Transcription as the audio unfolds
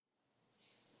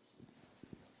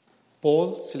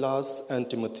Paul, Silas, and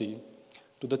Timothy,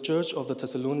 to the church of the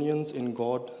Thessalonians in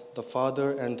God, the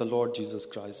Father and the Lord Jesus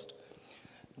Christ.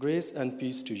 Grace and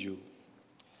peace to you.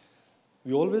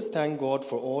 We always thank God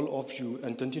for all of you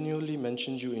and continually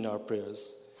mention you in our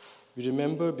prayers. We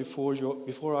remember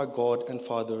before our God and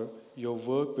Father your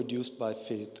work produced by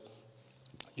faith,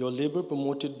 your labor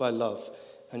promoted by love,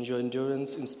 and your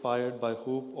endurance inspired by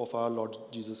hope of our Lord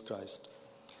Jesus Christ.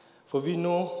 For we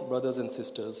know, brothers and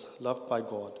sisters, loved by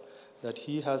God, that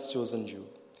He has chosen you,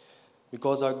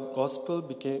 because our gospel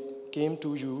came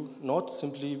to you not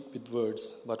simply with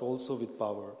words, but also with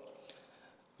power,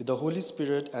 with the Holy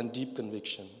Spirit and deep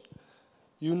conviction.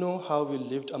 You know how we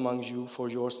lived among you for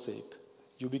your sake.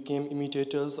 You became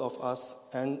imitators of us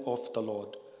and of the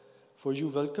Lord. For you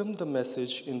welcomed the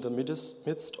message in the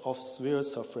midst of severe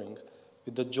suffering,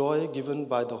 with the joy given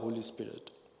by the Holy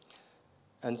Spirit.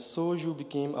 And so you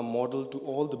became a model to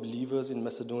all the believers in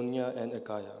Macedonia and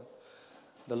Achaia.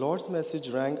 The Lord's message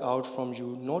rang out from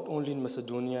you not only in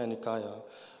Macedonia and Achaia,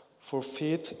 for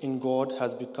faith in God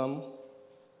has become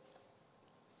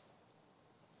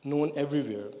known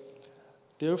everywhere.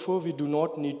 Therefore, we do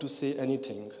not need to say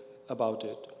anything about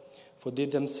it, for they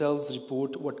themselves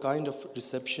report what kind of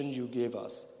reception you gave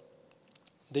us.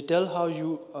 They tell how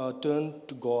you turned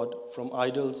to God from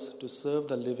idols to serve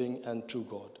the living and true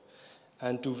God,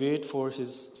 and to wait for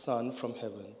His Son from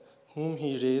heaven, whom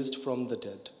He raised from the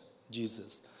dead,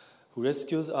 Jesus, who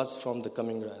rescues us from the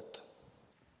coming wrath.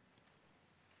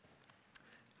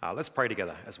 Let's pray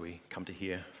together as we come to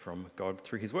hear from God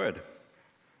through His word.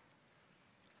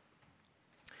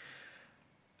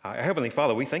 Our Heavenly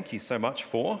Father, we thank you so much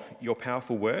for your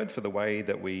powerful word, for the way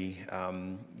that we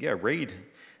read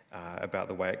about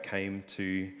the way it came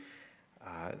to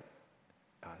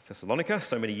Thessalonica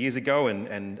so many years ago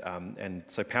and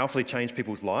so powerfully changed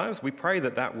people's lives. We pray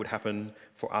that that would happen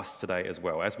for us today as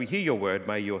well. As we hear your word,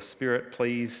 may your Spirit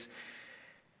please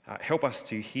help us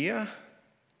to hear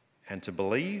and to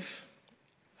believe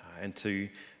and to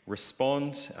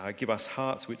respond. Give us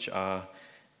hearts which are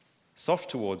soft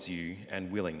towards you and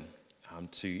willing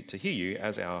to hear you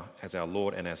as our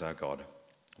Lord and as our God.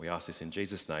 We ask this in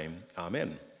Jesus' name.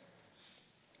 Amen.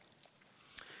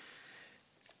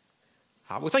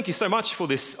 Well, thank you so much for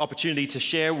this opportunity to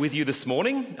share with you this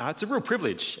morning. It's a real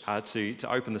privilege to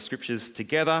open the scriptures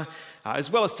together, as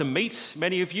well as to meet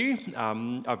many of you.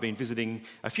 I've been visiting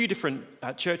a few different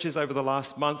churches over the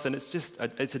last month, and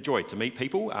it's a joy to meet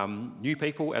people, new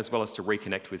people, as well as to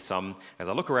reconnect with some, as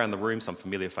I look around the room, some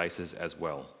familiar faces as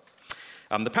well.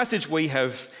 The passage we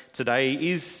have today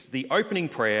is the opening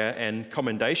prayer and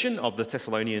commendation of the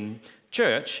Thessalonian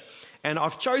church, and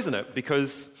I've chosen it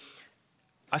because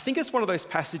I think it's one of those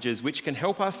passages which can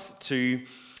help us to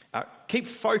keep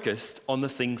focused on the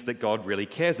things that God really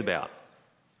cares about.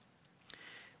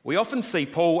 We often see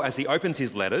Paul, as he opens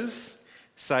his letters,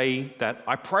 say that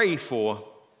I pray for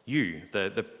you,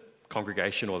 the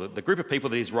congregation or the group of people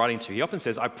that he's writing to. He often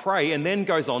says, I pray, and then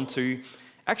goes on to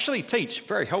actually teach,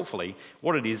 very helpfully,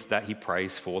 what it is that he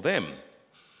prays for them.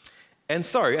 And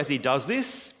so, as he does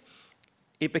this,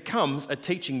 it becomes a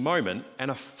teaching moment and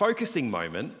a focusing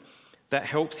moment that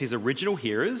helps his original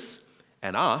hearers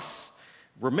and us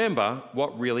remember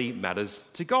what really matters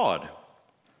to God.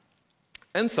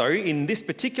 And so in this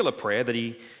particular prayer that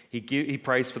he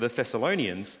prays for the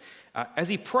Thessalonians, as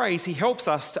he prays, he helps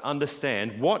us to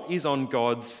understand what is on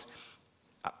God's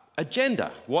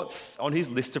agenda, what's on his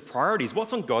list of priorities,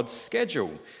 what's on God's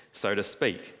schedule, so to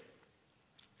speak.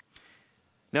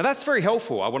 Now that's very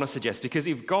helpful, I want to suggest, because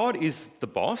if God is the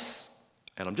boss,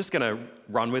 and I'm just going to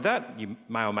run with that. You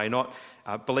may or may not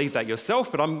believe that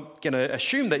yourself, but I'm going to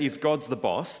assume that if God's the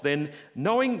boss, then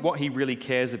knowing what he really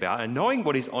cares about and knowing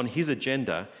what is on his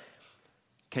agenda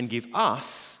can give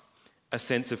us a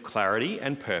sense of clarity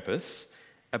and purpose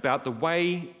about the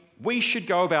way we should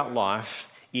go about life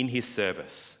in his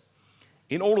service,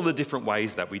 in all of the different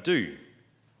ways that we do.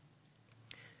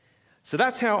 So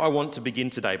that's how I want to begin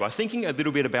today, by thinking a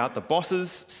little bit about the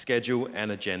boss's schedule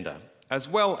and agenda, as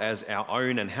well as our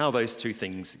own and how those two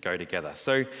things go together.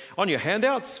 So on your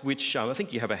handouts, which I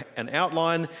think you have an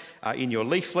outline in your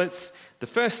leaflets, the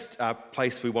first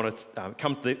place we want to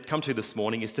come to this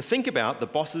morning is to think about the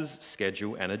boss's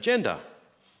schedule and agenda.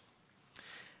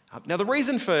 Now, the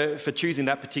reason for choosing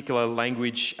that particular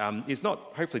language is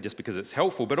not hopefully just because it's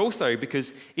helpful, but also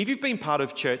because if you've been part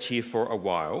of church here for a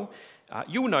while,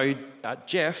 you'll know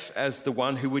Jeff as the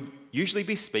one who would usually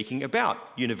be speaking about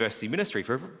university ministry.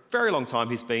 For a very long time,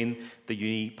 he's been the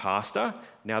uni pastor.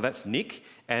 Now that's Nick,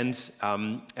 and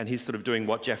he's sort of doing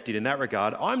what Jeff did in that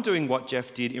regard. I'm doing what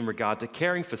Jeff did in regard to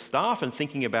caring for staff and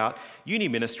thinking about uni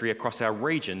ministry across our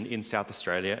region in South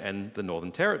Australia and the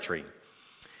Northern Territory.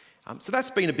 So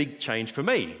that's been a big change for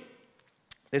me.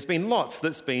 There's been lots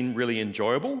that's been really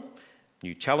enjoyable,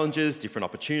 new challenges, different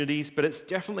opportunities, but it's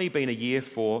definitely been a year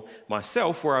for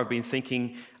myself where I've been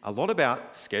thinking a lot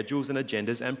about schedules and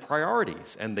agendas and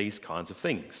priorities and these kinds of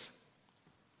things.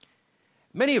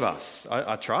 Many of us,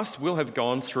 I trust, will have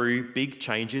gone through big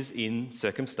changes in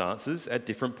circumstances at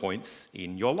different points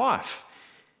in your life.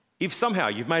 If somehow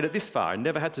you've made it this far and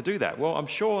never had to do that, well, I'm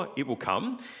sure it will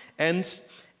come. And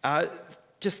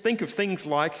just think of things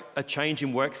like a change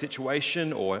in work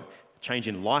situation or a change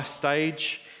in life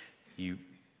stage. You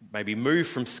maybe move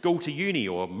from school to uni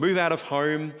or move out of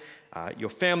home.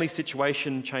 Your family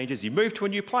situation changes. You move to a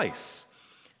new place.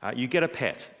 You get a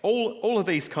pet. All of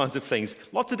these kinds of things.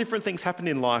 Lots of different things happen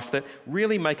in life that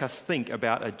really make us think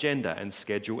about agenda and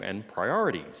schedule and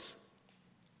priorities.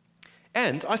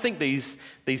 And I think these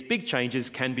big changes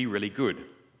can be really good.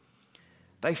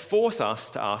 They force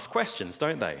us to ask questions,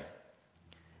 don't they?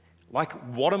 Like,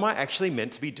 what am I actually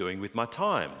meant to be doing with my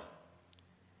time?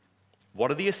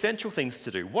 What are the essential things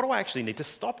to do? What do I actually need to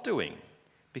stop doing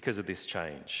because of this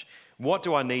change? What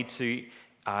do I need to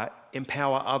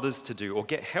empower others to do or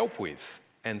get help with,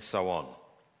 and so on?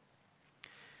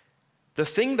 The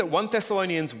thing that 1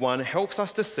 Thessalonians 1 helps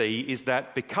us to see is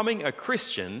that becoming a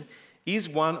Christian is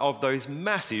one of those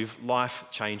massive life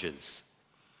changes.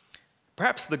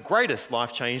 Perhaps the greatest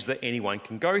life change that anyone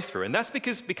can go through, and that's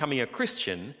because becoming a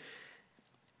Christian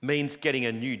means getting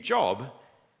a new job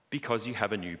because you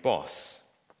have a new boss.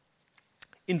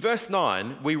 In verse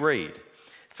 9, we read,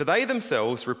 "For they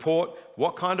themselves report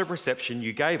what kind of reception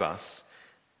you gave us.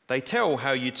 They tell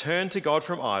how you turned to God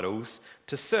from idols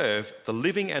to serve the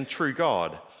living and true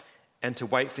God and to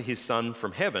wait for his Son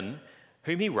from heaven,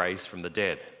 whom he raised from the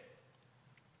dead."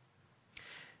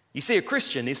 You see, a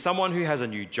Christian is someone who has a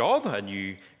new job, a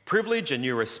new privilege, a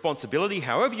new responsibility,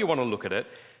 however you want to look at it,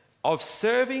 of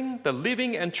serving the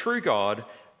living and true God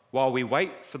while we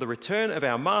wait for the return of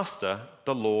our Master,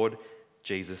 the Lord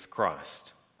Jesus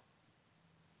Christ.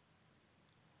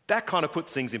 That kind of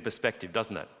puts things in perspective,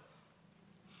 doesn't it?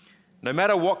 No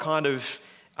matter what kind of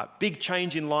big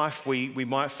change in life we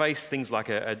might face, things like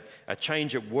a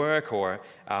change at work or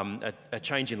a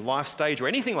change in life stage or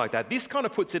anything like that, this kind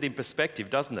of puts it in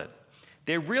perspective, doesn't it?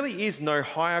 There really is no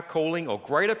higher calling or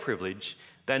greater privilege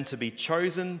than to be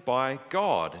chosen by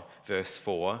God, verse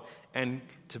 4, and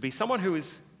to be someone who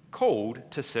is called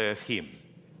to serve him.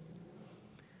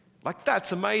 Like,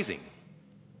 that's amazing.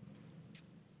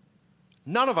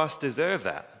 None of us deserve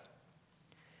that,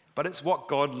 but it's what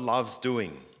God loves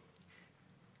doing.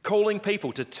 Calling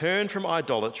people to turn from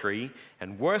idolatry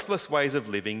and worthless ways of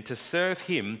living to serve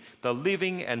him, the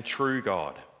living and true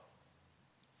God.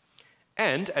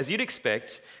 And as you'd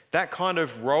expect, that kind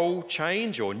of role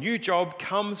change or new job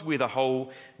comes with a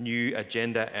whole new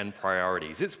agenda and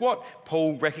priorities. It's what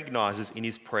Paul recognises in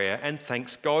his prayer and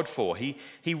thanks God for.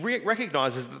 He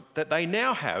recognises that they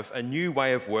now have a new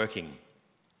way of working.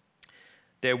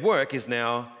 Their work is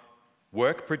now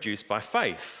work produced by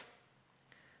faith.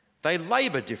 They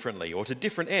labour differently or to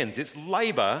different ends. It's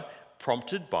labour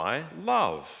prompted by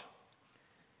love.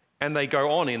 And they go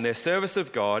on in their service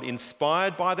of God,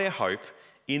 inspired by their hope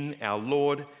in our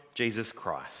Lord Jesus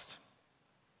Christ.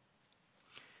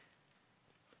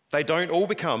 They don't all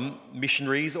become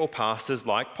missionaries or pastors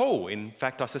like Paul. In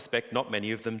fact, I suspect not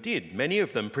many of them did. Many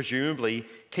of them presumably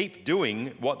keep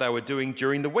doing what they were doing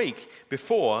during the week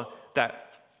before that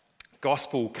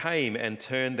gospel came and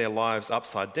turned their lives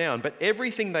upside down. But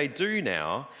everything they do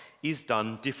now is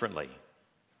done differently.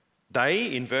 They,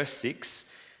 in verse 6,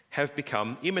 have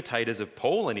become imitators of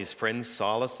Paul and his friends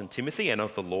Silas and Timothy and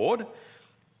of the Lord.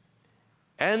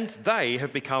 And they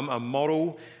have become a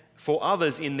model for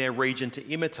others in their region to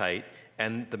imitate,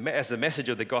 and as the message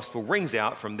of the gospel rings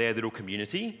out from their little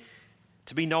community,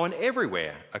 to be known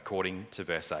everywhere, according to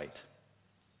verse 8.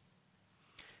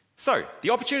 So, the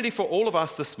opportunity for all of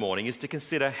us this morning is to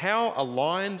consider how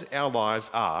aligned our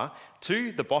lives are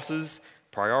to the boss's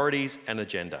priorities and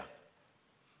agenda.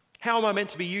 How am I meant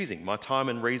to be using my time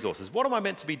and resources? What am I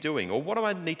meant to be doing? Or what do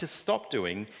I need to stop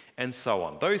doing? And so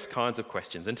on. Those kinds of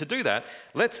questions. And to do that,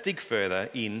 let's dig further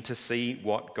in to see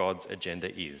what God's agenda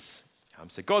is.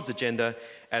 So God's agenda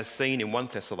as seen in 1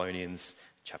 Thessalonians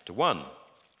chapter 1.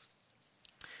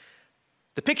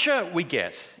 The picture we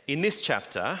get in this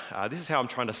chapter, this is how I'm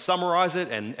trying to summarize it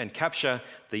and capture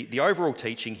the overall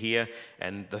teaching here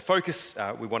and the focus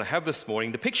we want to have this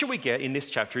morning. The picture we get in this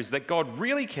chapter is that God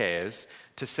really cares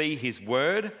to see his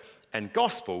word and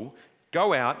gospel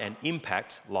go out and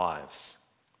impact lives.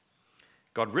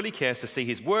 God really cares to see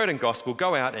his word and gospel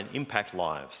go out and impact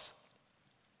lives.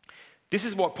 This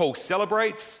is what Paul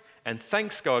celebrates and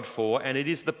thanks God for, and it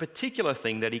is the particular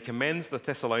thing that he commends the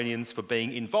Thessalonians for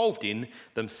being involved in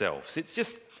themselves. It's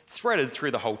just threaded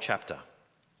through the whole chapter.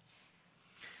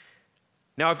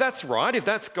 Now, if that's right, if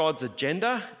that's God's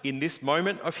agenda in this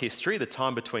moment of history, the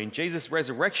time between Jesus'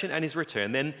 resurrection and his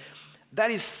return, then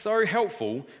that is so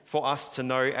helpful for us to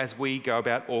know as we go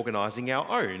about organising our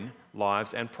own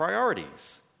lives and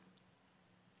priorities.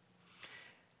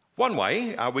 One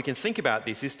way we can think about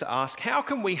this is to ask, how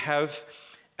can we have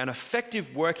an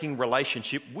effective working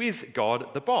relationship with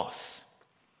God, the boss?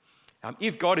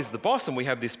 If God is the boss and we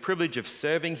have this privilege of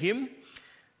serving him,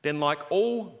 then like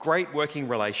all great working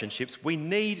relationships, we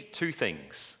need two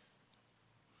things.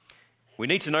 We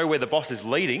need to know where the boss is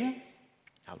leading.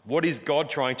 What is God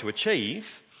trying to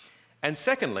achieve? And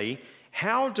secondly,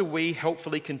 how do we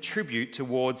helpfully contribute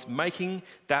towards making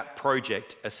that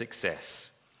project a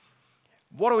success?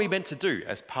 What are we meant to do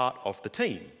as part of the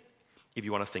team, if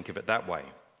you want to think of it that way?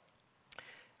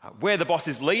 Where the boss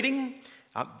is leading,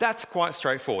 that's quite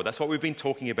straightforward. That's what we've been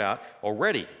talking about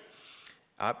already.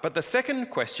 But the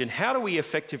second question, how do we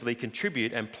effectively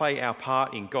contribute and play our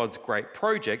part in God's great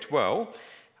project? Well,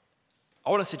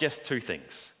 I want to suggest two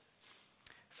things.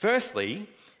 Firstly,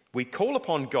 we call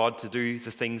upon God to do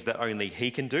the things that only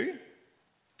he can do.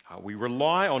 We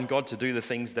rely on God to do the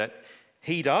things that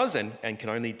he does and can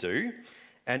only do.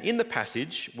 And in the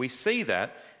passage, we see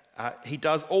that he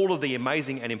does all of the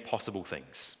amazing and impossible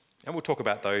things. And we'll talk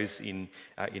about those in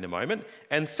a moment.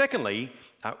 And secondly,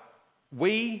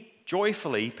 we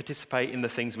joyfully participate in the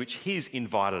things which he's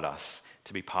invited us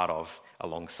to be part of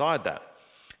alongside that.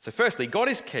 So firstly, God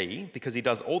is key because he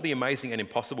does all the amazing and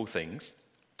impossible things.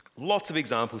 Lots of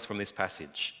examples from this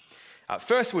passage.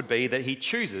 First would be that he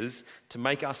chooses to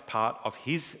make us part of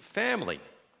his family.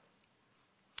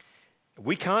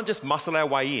 We can't just muscle our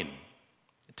way in.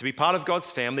 To be part of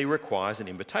God's family requires an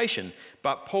invitation,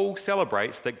 but Paul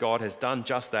celebrates that God has done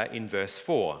just that in verse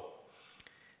 4.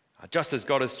 Just as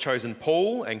God has chosen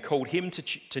Paul and called him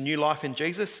to new life in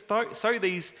Jesus, so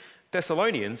these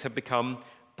Thessalonians have become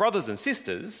brothers and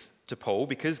sisters to Paul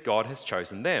because God has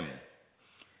chosen them.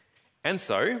 And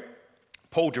so,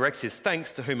 Paul directs his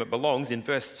thanks to whom it belongs. In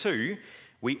verse 2,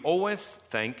 we always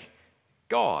thank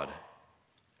God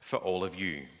for all of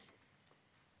you.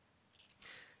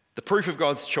 The proof of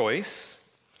God's choice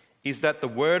is that the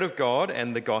word of God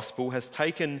and the gospel has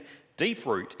taken deep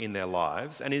root in their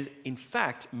lives and is in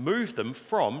fact moved them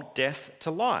from death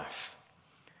to life,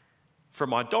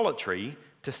 from idolatry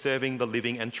to serving the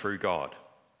living and true God.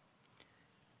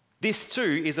 This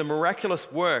too is a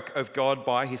miraculous work of God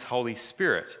by his Holy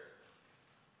Spirit.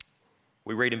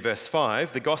 We read in verse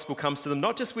 5, the gospel comes to them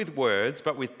not just with words,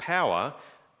 but with power,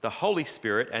 the Holy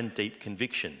Spirit, and deep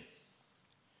conviction.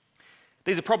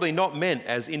 These are probably not meant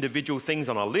as individual things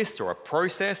on a list or a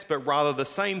process, but rather the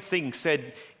same thing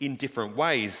said in different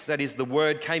ways. That is, the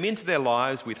word came into their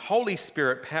lives with Holy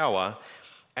Spirit power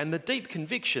and the deep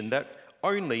conviction that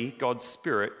only God's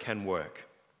Spirit can work.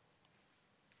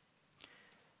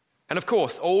 And of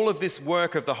course, all of this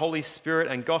work of the Holy Spirit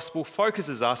and gospel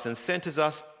focuses us and centers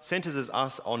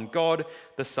us on God,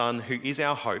 the Son, who is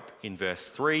our hope in verse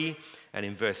 3, and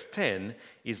in verse 10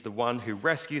 is the one who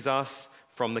rescues us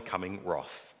from the coming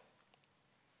wrath.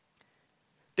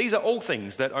 These are all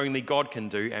things that only God can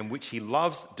do and which he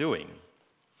loves doing.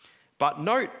 But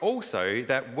note also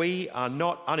that we are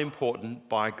not unimportant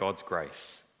by God's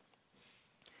grace.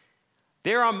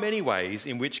 There are many ways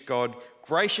in which God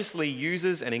graciously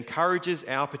uses and encourages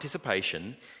our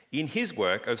participation in his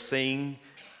work of seeing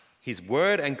his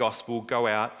word and gospel go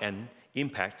out and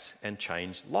impact and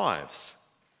change lives.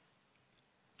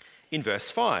 In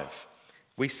verse 5,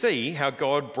 we see how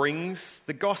God brings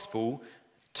the gospel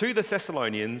to the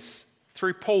Thessalonians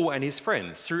through Paul and his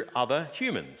friends, through other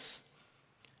humans.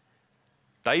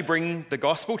 They bring the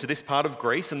gospel to this part of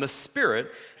Greece, and the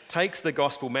Spirit takes the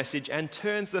gospel message and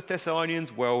turns the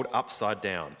Thessalonians' world upside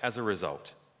down as a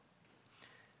result.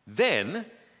 Then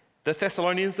the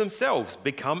Thessalonians themselves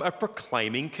become a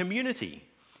proclaiming community.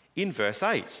 In verse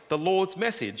 8, the Lord's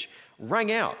message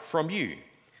rang out from you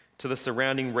to the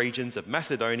surrounding regions of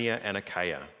Macedonia and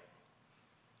Achaia.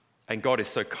 And God is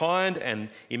so kind and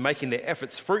in making their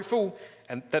efforts fruitful,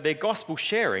 and that their gospel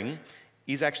sharing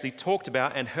is actually talked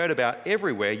about and heard about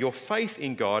everywhere. Your faith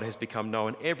in God has become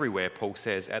known everywhere, Paul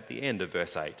says at the end of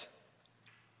verse 8.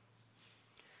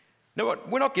 Now,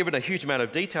 we're not given a huge amount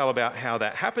of detail about how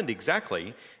that happened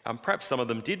exactly. Perhaps some of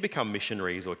them did become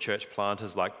missionaries or church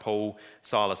planters like Paul,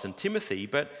 Silas, and Timothy,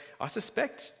 but I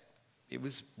suspect it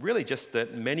was really just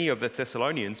that many of the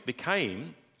Thessalonians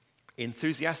became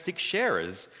enthusiastic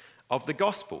sharers of the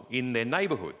gospel in their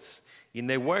neighbourhoods, in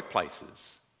their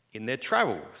workplaces, in their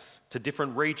travels to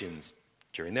different regions,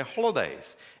 during their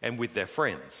holidays, and with their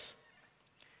friends.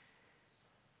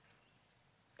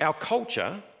 Our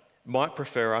culture might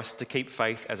prefer us to keep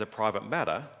faith as a private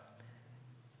matter,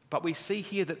 but we see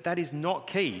here that that is not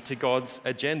key to God's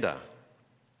agenda.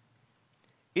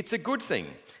 It's a good thing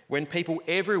when people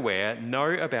everywhere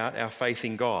know about our faith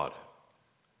in God.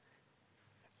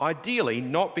 Ideally,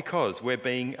 not because we're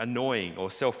being annoying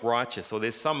or self-righteous or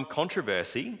there's some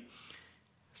controversy.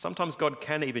 Sometimes God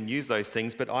can even use those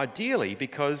things, but ideally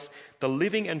because the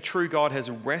living and true God has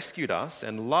rescued us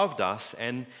and loved us,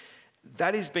 and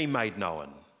that is being made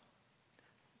known.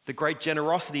 The great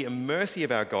generosity and mercy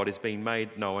of our God is being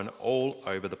made known all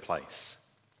over the place.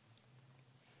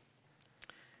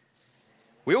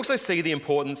 We also see the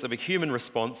importance of a human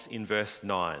response in verse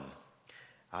 9.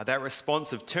 That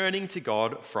response of turning to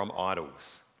God from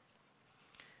idols.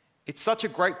 It's such a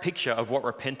great picture of what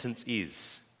repentance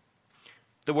is.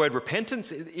 The word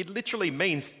repentance, it literally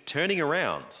means turning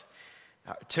around,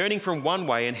 turning from one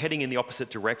way and heading in the opposite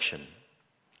direction.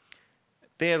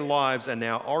 Their lives are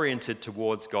now oriented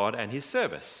towards God and his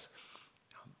service.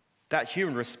 That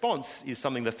human response is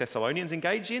something the Thessalonians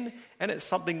engage in, and it's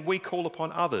something we call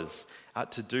upon others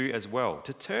to do as well,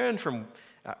 to turn from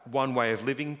one way of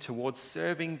living towards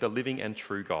serving the living and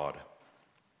true God.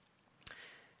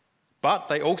 But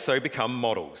they also become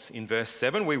models. In verse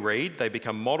 7 we read, they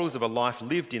become models of a life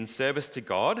lived in service to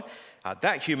God.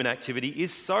 That human activity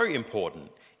is so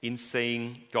important in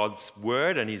seeing God's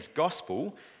word and his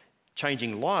gospel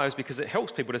changing lives, because it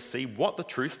helps people to see what the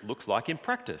truth looks like in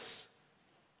practice.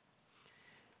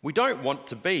 We don't want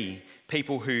to be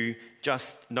people who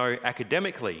just know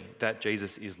academically that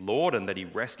Jesus is Lord and that he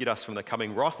rescued us from the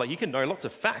coming wrath. Like, you can know lots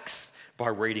of facts by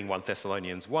reading 1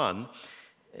 Thessalonians 1.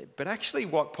 But actually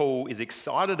what Paul is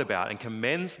excited about and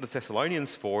commends the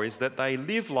Thessalonians for is that they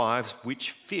live lives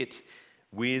which fit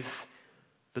with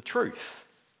the truth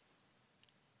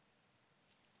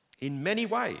in many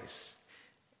ways,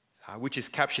 which is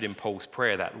captured in Paul's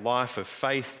prayer, that life of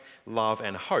faith, love,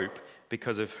 and hope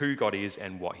because of who God is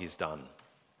and what he's done.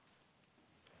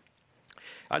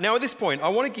 Now, at this point, I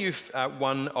want to give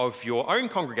one of your own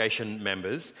congregation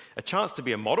members a chance to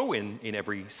be a model in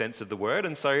every sense of the word.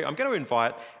 And so I'm going to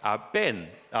invite Ben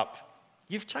up.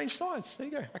 You've changed sides. There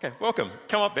you go. Okay, welcome.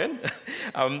 Come up, Ben.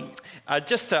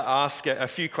 Just to ask a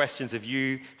few questions of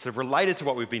you, sort of related to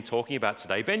what we've been talking about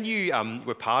today. Ben, you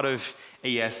were part of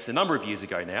ES a number of years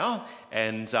ago now,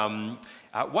 and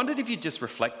wondered if you'd just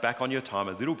reflect back on your time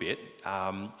a little bit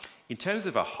in terms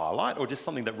of a highlight or just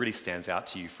something that really stands out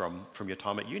to you from your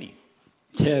time at uni.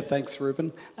 Yeah, thanks,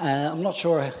 Ruben. I'm not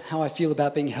sure how I feel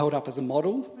about being held up as a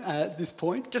model at this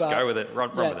point. Just go with it.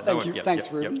 Run with it. Thank you.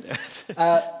 Thanks, Ruben.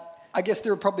 I guess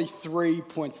there are probably 3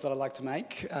 points that I'd like to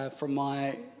make from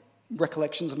my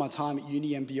recollections of my time at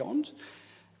uni and beyond.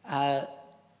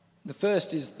 The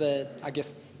first is that I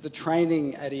guess the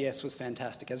training at ES was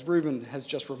fantastic. As Ruben has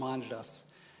just reminded us,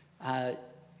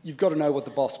 you've got to know what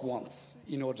the boss wants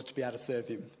in order to be able to serve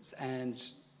him. And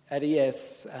at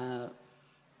ES,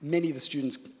 many of the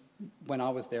students, when I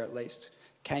was there at least,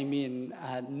 came in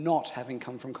not having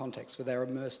come from contexts where they were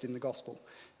immersed in the gospel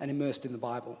and immersed in the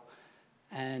Bible.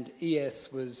 And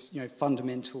ES was,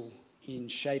 fundamental in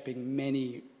shaping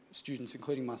many students,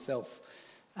 including myself,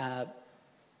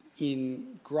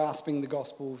 in grasping the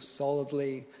gospel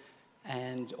solidly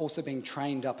and also being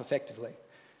trained up effectively.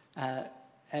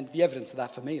 And the evidence of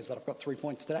that for me is that I've got 3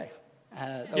 points today.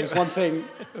 That was one thing.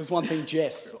 It was one thing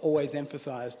Jeff always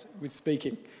emphasised with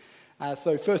speaking.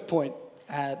 So first point,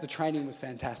 the training was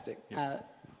fantastic.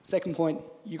 Second point,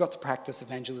 you got to practice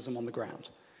evangelism on the ground.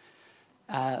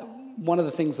 One of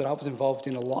the things that I was involved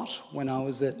in a lot when I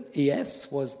was at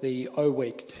ES was the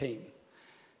O-Week team.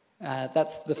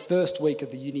 That's the first week of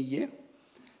the uni year,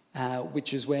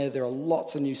 which is where there are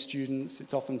lots of new students.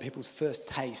 It's often people's first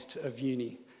taste of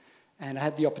uni. And I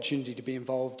had the opportunity to be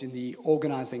involved in the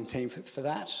organising team for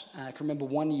that. I can remember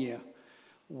one year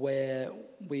where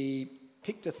we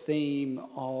picked a theme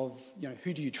of,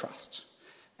 who do you trust?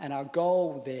 And our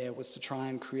goal there was to try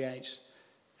and create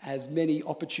as many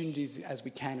opportunities as we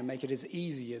can and make it as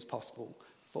easy as possible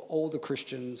for all the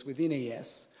Christians within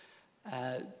ES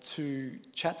to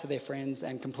chat to their friends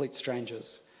and complete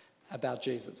strangers about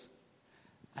Jesus.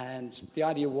 And the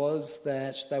idea was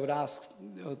that they would ask,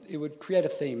 it would create a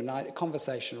theme, a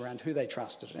conversation around who they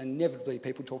trusted. And inevitably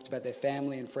people talked about their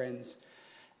family and friends.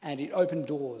 And it opened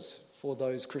doors for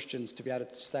those Christians to be able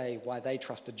to say why they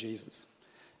trusted Jesus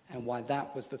and why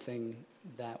that was the thing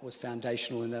that was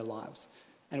foundational in their lives.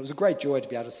 And it was a great joy to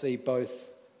be able to see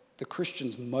both the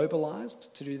Christians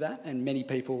mobilized to do that and many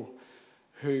people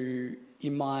who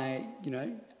in my,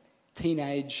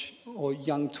 teenage or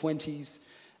young 20s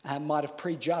might have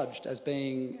prejudged as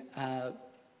being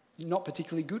not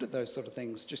particularly good at those sort of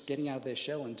things, just getting out of their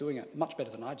shell and doing it much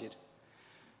better than I did.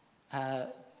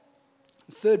 The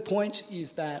third point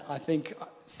is that I think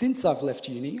since I've left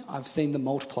uni, I've seen the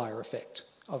multiplier effect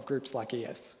of groups like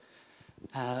ES.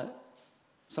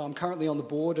 So I'm currently on the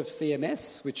board of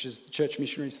CMS, which is the Church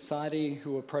Missionary Society,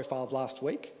 who were profiled last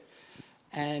week.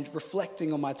 And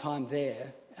reflecting on my time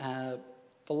there,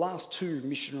 the last 2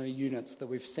 missionary units that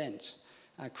we've sent,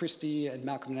 Christy and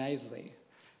Malcolm and Aisley,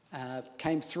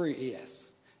 came through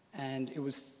ES. And it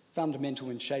was fundamental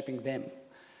in shaping them.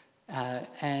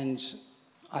 And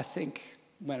I think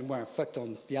when I reflect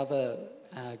on the other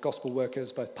gospel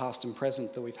workers, both past and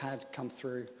present, that we've had come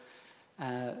through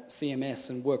CMS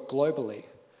and work globally,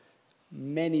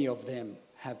 many of them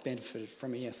have benefited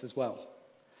from ES as well.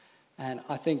 And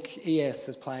I think ES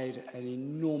has played an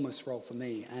enormous role for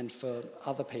me and for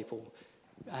other people,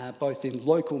 both in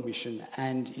local mission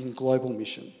and in global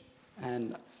mission.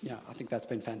 And I think that's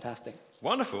been fantastic.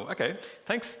 Wonderful. Okay.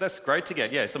 Thanks. That's great to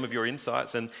get, some of your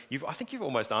insights. And I think you've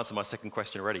almost answered my second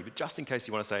question already, but just in case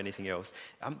you want to say anything else,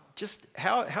 just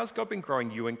how's God been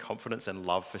growing you in confidence and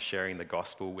love for sharing the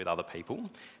gospel with other people?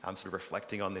 Sort of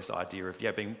reflecting on this idea of,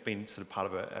 being sort of part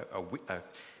of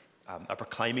a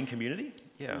proclaiming community.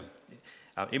 Yeah.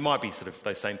 It might be sort of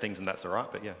those same things and that's all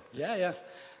right, but yeah. Yeah.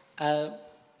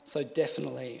 So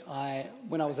definitely,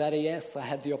 when I was at ES, I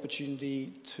had the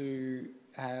opportunity to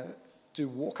do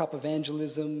walk-up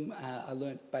evangelism. I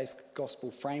learnt basic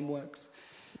gospel frameworks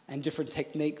and different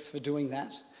techniques for doing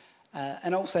that.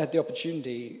 And I also had the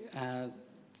opportunity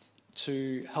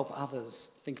to help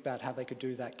others think about how they could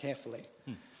do that carefully.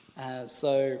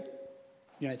 So,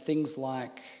 things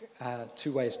like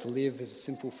 2 Ways to Live is a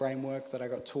simple framework that I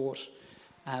got taught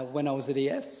when I was at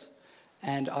ES.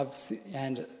 And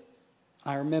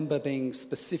I remember being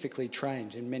specifically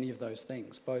trained in many of those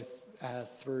things, both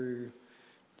through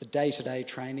the day-to-day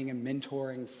training and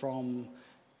mentoring from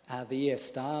the ES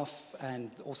staff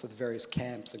and also the various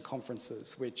camps and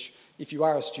conferences, which if you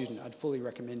are a student, I'd fully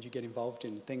recommend you get involved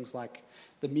in. Things like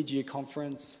the mid-year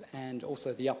conference and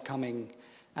also the upcoming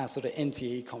sort of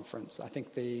NTE conference. I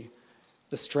think the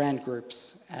strand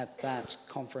groups at that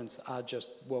conference are just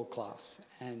world-class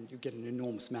and you get an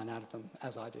enormous amount out of them,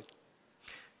 as I did.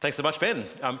 Thanks so much, Ben.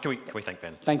 Can we thank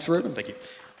Ben? Thanks, Ruben. Thank you.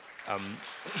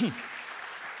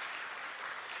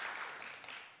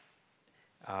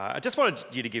 I just wanted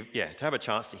you to have a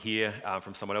chance to hear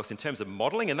from someone else in terms of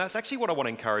modelling, and that's actually what I want to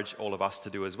encourage all of us to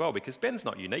do as well, because Ben's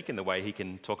not unique in the way he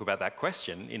can talk about that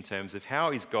question in terms of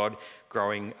how is God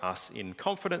growing us in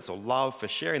confidence or love for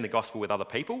sharing the gospel with other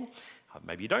people.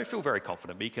 Maybe you don't feel very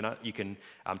confident, but you can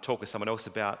talk with someone else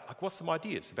about what's some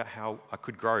ideas about how I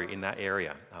could grow in that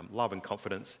area. Love and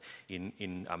confidence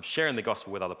in sharing the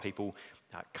gospel with other people,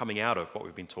 coming out of what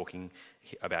we've been talking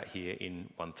about here in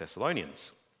 1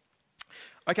 Thessalonians.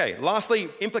 Okay, lastly,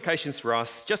 implications for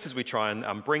us, just as we try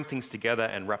and bring things together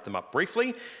and wrap them up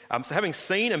briefly. So having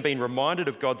seen and been reminded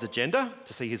of God's agenda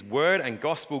to see his word and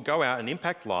gospel go out and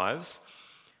impact lives,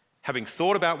 having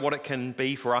thought about what it can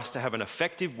be for us to have an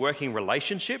effective working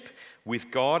relationship with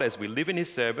God as we live in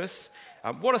his service,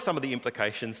 what are some of the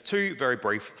implications? 2 very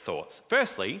brief thoughts.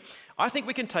 Firstly, I think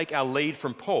we can take our lead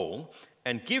from Paul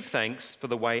and give thanks for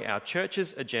the way our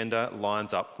church's agenda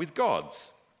lines up with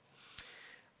God's.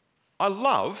 I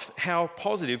love how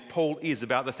positive Paul is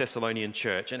about the Thessalonian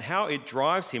church and how it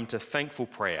drives him to thankful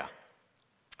prayer.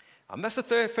 That's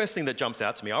the first thing that jumps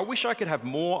out to me. I wish I could have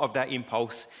more of that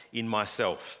impulse in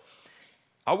myself.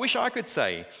 I wish I could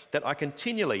say that I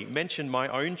continually mention my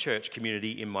own church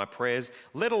community in my prayers,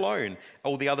 let alone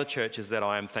all the other churches that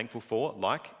I am thankful for,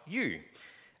 like you.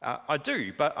 I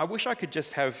do, but I wish I could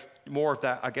just have more of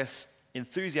that,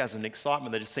 enthusiasm and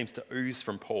excitement that just seems to ooze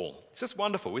from Paul. It's just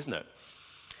wonderful, isn't it?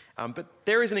 But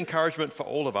there is an encouragement for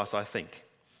all of us, I think,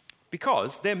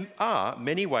 because there are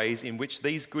many ways in which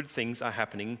these good things are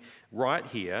happening right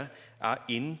here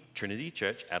in Trinity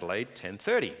Church Adelaide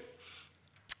 1030.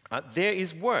 There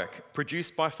is work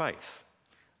produced by faith,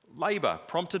 labour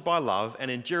prompted by love, and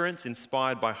endurance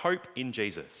inspired by hope in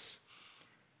Jesus.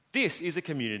 This is a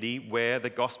community where the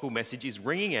gospel message is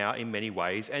ringing out in many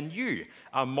ways, and you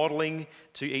are modelling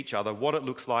to each other what it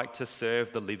looks like to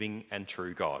serve the living and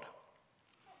true God.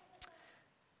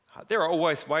 There are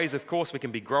always ways, of course, we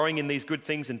can be growing in these good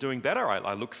things and doing better.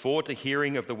 I look forward to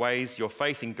hearing of the ways your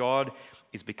faith in God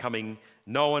is becoming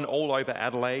known all over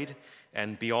Adelaide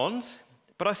and beyond.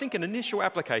 But I think an initial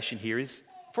application here is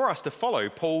for us to follow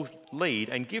Paul's lead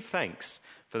and give thanks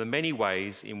for the many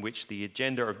ways in which the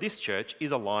agenda of this church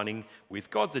is aligning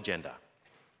with God's agenda.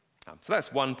 So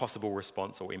that's one possible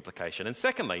response or implication. And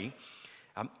secondly,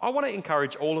 I want to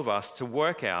encourage all of us to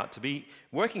be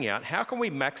working out how can we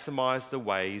maximize the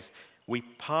ways we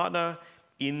partner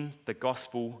in the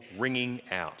gospel ringing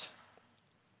out.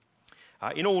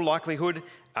 In all likelihood,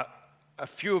 a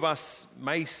few of us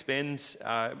may spend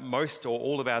most or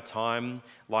all of our time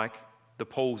like the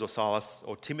Pauls or Silas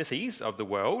or Timothys of the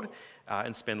world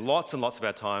and spend lots and lots of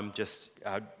our time just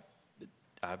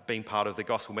being part of the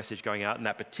gospel message going out in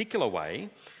that particular way.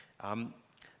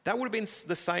 That would have been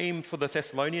the same for the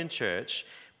Thessalonian church.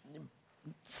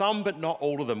 Some, but not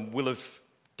all of them, will have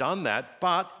done that.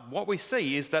 But what we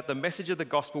see is that the message of the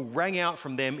gospel rang out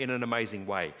from them in an amazing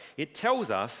way. It tells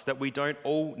us that we don't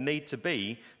all need to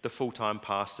be the full-time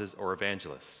pastors or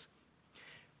evangelists.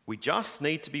 We just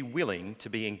need to be willing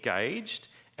to be engaged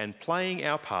and playing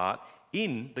our part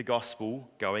in the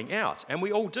gospel going out. And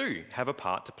we all do have a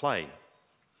part to play.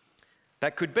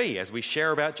 That could be as we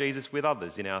share about Jesus with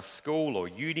others in our school or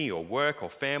uni or work or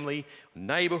family,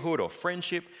 neighbourhood or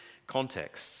friendship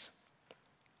contexts.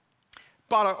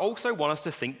 But I also want us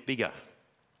to think bigger.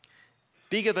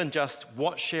 Bigger than just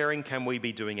what sharing can we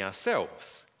be doing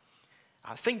ourselves.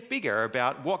 Think bigger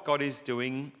about what God is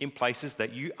doing in places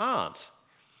that you aren't,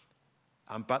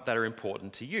 but that are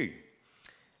important to you.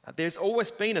 There's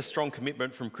always been a strong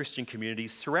commitment from Christian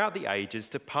communities throughout the ages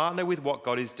to partner with what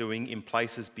God is doing in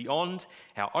places beyond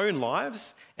our own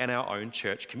lives and our own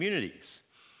church communities.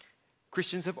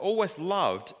 Christians have always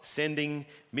loved sending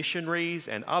missionaries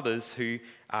and others who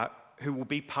will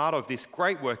be part of this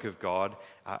great work of God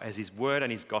as His word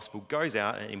and His gospel goes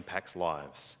out and impacts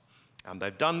lives.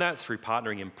 They've done that through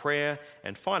partnering in prayer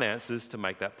and finances to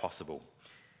make that possible.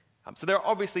 So there are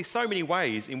obviously so many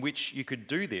ways in which you could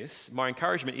do this. My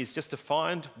encouragement is just to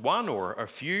find one or a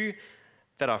few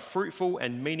that are fruitful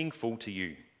and meaningful to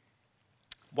you.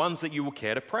 Ones that you will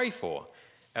care to pray for,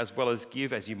 as well as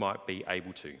give as you might be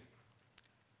able to.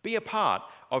 Be a part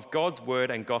of God's word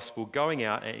and gospel going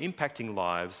out and impacting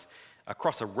lives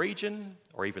across a region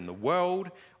or even the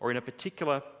world or in a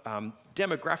particular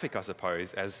demographic, I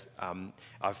suppose, as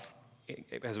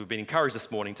we've been encouraged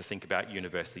this morning to think about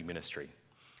university ministry.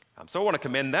 So I want to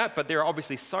commend that, but there are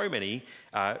obviously so many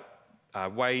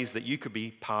ways that you could be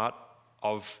part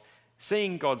of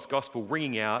seeing God's gospel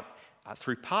ringing out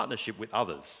through partnership with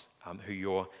others who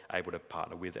you're able to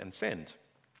partner with and send.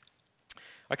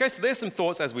 Okay, so there's some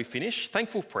thoughts as we finish.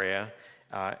 Thankful prayer,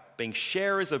 being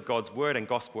sharers of God's word and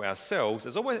gospel ourselves,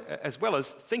 as well as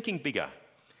thinking bigger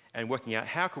and working out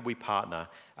how could we partner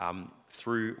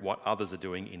through what others are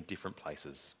doing in different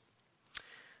places.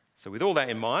 So with all that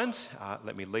in mind,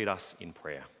 let me lead us in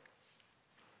prayer.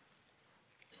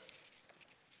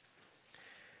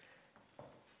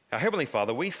 Our Heavenly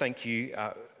Father, we thank you,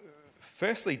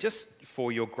 firstly, just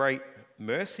for your great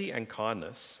mercy and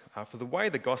kindness, for the way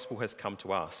the gospel has come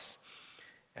to us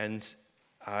and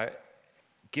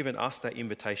given us that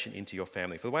invitation into your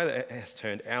family, for the way that it has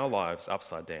turned our lives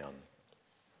upside down.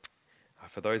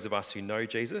 For those of us who know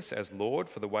Jesus as Lord,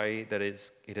 for the way that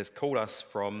it has called us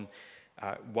from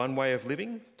one way of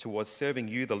living towards serving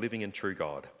you, the living and true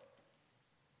God.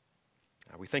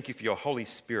 We thank you for your Holy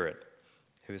Spirit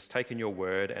who has taken your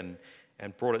word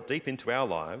and brought it deep into our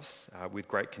lives with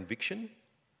great conviction,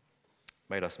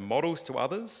 made us models to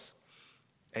others,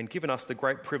 and given us the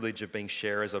great privilege of being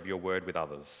sharers of your word with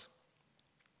others.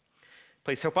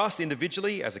 Please help us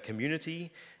individually as a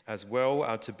community as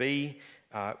well to be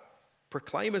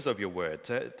proclaimers of your word,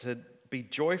 to be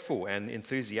joyful and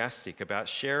enthusiastic about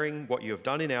sharing what you have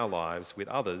done in our lives with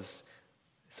others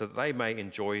so that they may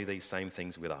enjoy these same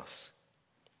things with us.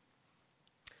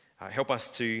 Help us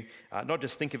to not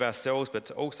just think of ourselves, but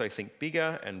to also think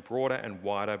bigger and broader and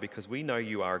wider, because we know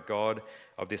you are a God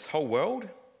of this whole world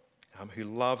who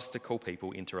loves to call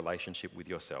people into relationship with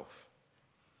yourself.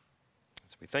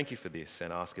 So we thank you for this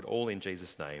and ask it all in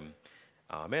Jesus' name.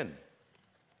 Amen.